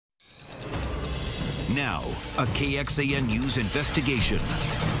Now, a KXAN News investigation.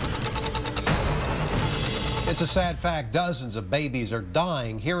 It's a sad fact. Dozens of babies are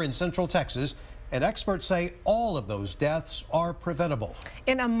dying here in Central Texas, and experts say all of those deaths are preventable.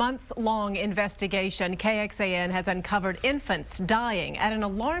 In a months-long investigation, KXAN has uncovered infants dying at an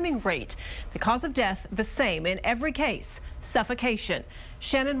alarming rate. The cause of death the same in every case: suffocation.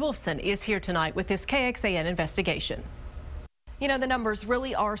 Shannon Wolfson is here tonight with this KXAN investigation. You know, the numbers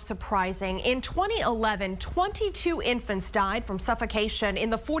really are surprising. In 2011, 22 infants died from suffocation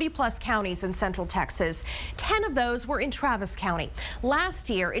in the 40-plus counties in Central Texas. 10 of those were in Travis County. Last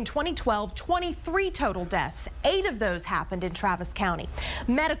year, in 2012, 23 total deaths. 8 of those happened in Travis County.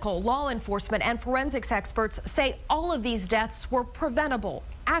 Medical, law enforcement, and forensics experts say all of these deaths were preventable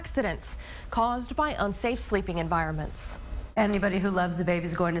accidents caused by unsafe sleeping environments. Anybody who loves a baby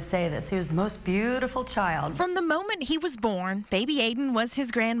is going to say this. He was the most beautiful child. From the moment he was born, baby Aiden was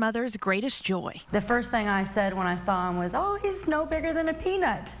his grandmother's greatest joy. The first thing I said when I saw him was, "Oh, he's no bigger than a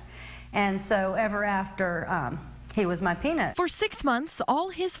peanut." And so ever after, he was my peanut. For 6 months, all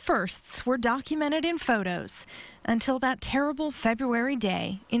his firsts were documented in photos until that terrible February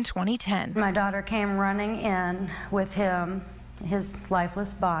day in 2010. My daughter came running in with him, his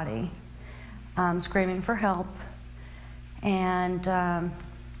lifeless body, screaming for help. And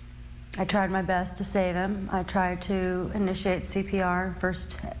I tried my best to save him. I tried to initiate CPR,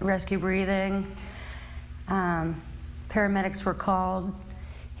 first rescue breathing. Paramedics were called.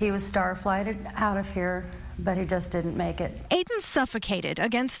 He was star-flighted out of here, but he just didn't make it. Aiden suffocated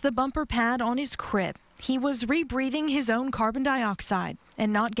against the bumper pad on his crib. He was rebreathing his own carbon dioxide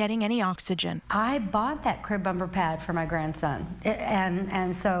and not getting any oxygen. I bought that crib bumper pad for my grandson,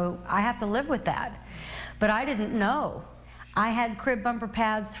 and so I have to live with that. But I didn't know. I had crib bumper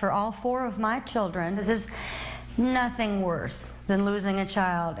pads for all 4 of my children. There's nothing worse than losing a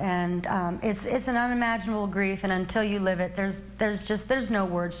child, and it's an unimaginable grief, and until you live it, there's no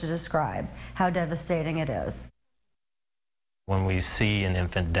words to describe how devastating it is. When we see an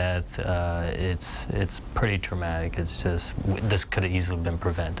infant death, it's pretty traumatic. It's just, this could have easily been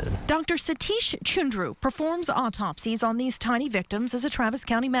prevented. Dr. Satish Chundru performs autopsies on these tiny victims as a Travis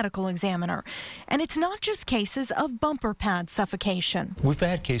County medical examiner. And it's not just cases of bumper pad suffocation. We've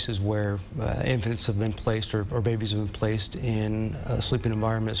had cases where infants have been placed or babies have been placed in sleeping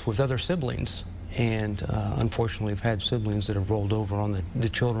environments with other siblings. And unfortunately, we've had siblings that have rolled over on the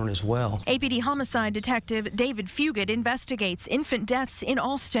children as well. APD homicide detective David Fugit investigates infant deaths in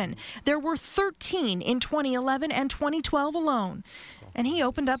Austin. There were 13 in 2011 and 2012 alone. And he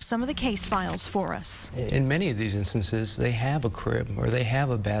opened up some of the case files for us. In many of these instances, they have a crib or they have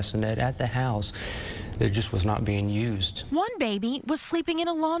a bassinet at the house that just was not being used. One baby was sleeping in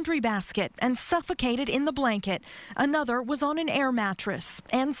a laundry basket and suffocated in the blanket. Another was on an air mattress.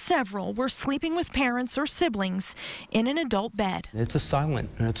 And several were sleeping with parents or siblings in an adult bed. It's a silent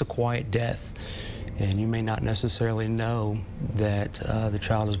and it's a quiet death. And you may not necessarily know that the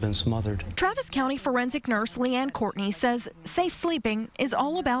child has been smothered. Travis County forensic nurse Leanne Courtney says safe sleeping is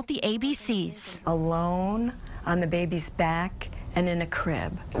all about the ABCs. Alone, on the baby's back, and in a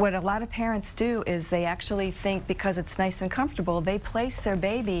crib. What a lot of parents do is they actually think because it's nice and comfortable, they place their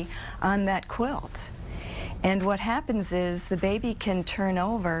baby on that quilt. And what happens is the baby can turn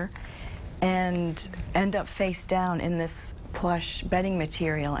over and end up face down in this plush bedding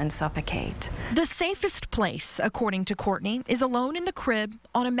material and suffocate. The safest place, according to Courtney, is alone in the crib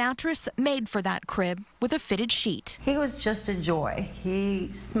on a mattress made for that crib with a fitted sheet. He was just a joy. He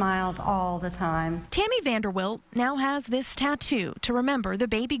smiled all the time. Tammy Vanderwilt now has this tattoo to remember the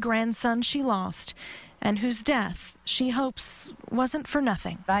baby grandson she lost and whose death she hopes wasn't for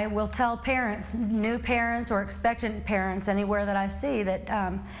nothing. I will tell parents, new parents or expectant parents anywhere that I see,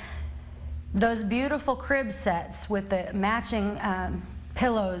 that those beautiful crib sets with the matching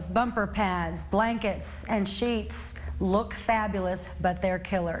pillows, bumper pads, blankets, and sheets look fabulous, but they're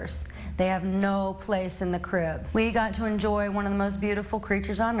killers. They have no place in the crib. We got to enjoy one of the most beautiful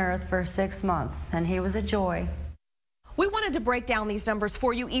creatures on earth for 6 months, and he was a joy. We wanted to break down these numbers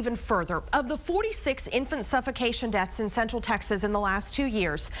for you even further. Of the 46 infant suffocation deaths in Central Texas in the last 2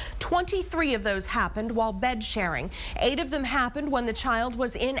 years, 23 of those happened while bed sharing. 8 of them happened when the child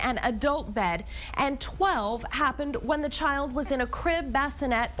was in an adult bed, and 12 happened when the child was in a crib,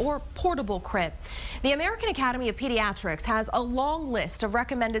 bassinet, or portable crib. The American Academy of Pediatrics has a long list of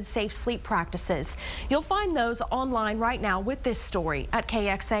recommended safe sleep practices. You'll find those online right now with this story at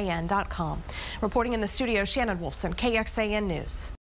KXAN.com. Reporting in the studio, Shannon Wolfson, KXAN News.